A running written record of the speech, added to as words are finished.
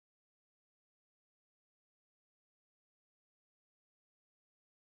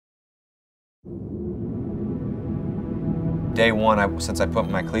Day one, since I put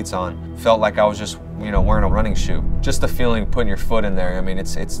my cleats on, felt like I was just, wearing a running shoe. Just the feeling of putting your foot in there, I mean,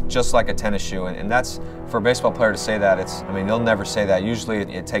 it's just like a tennis shoe, and that's, for a baseball player to say that, they'll never say that. Usually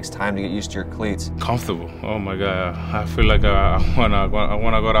it takes time to get used to your cleats. Comfortable, oh my God. I feel like I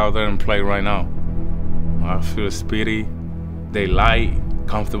wanna go out there and play right now. I feel speedy, they light,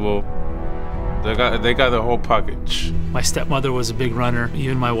 comfortable. They got the whole package. My stepmother was a big runner.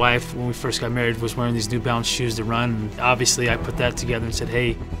 Even my wife, when we first got married, was wearing these New Balance shoes to run. And obviously, I put that together and said,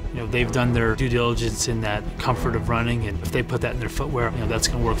 hey, they've done their due diligence in that comfort of running, and if they put that in their footwear, that's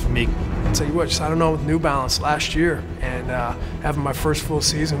going to work for me. I'll tell you what, just I don't know, with New Balance last year, and having my first full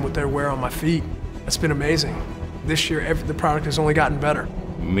season with their wear on my feet, it's been amazing. This year, the product has only gotten better.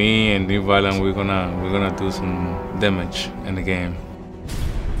 Me and New Balance, we're gonna do some damage in the game.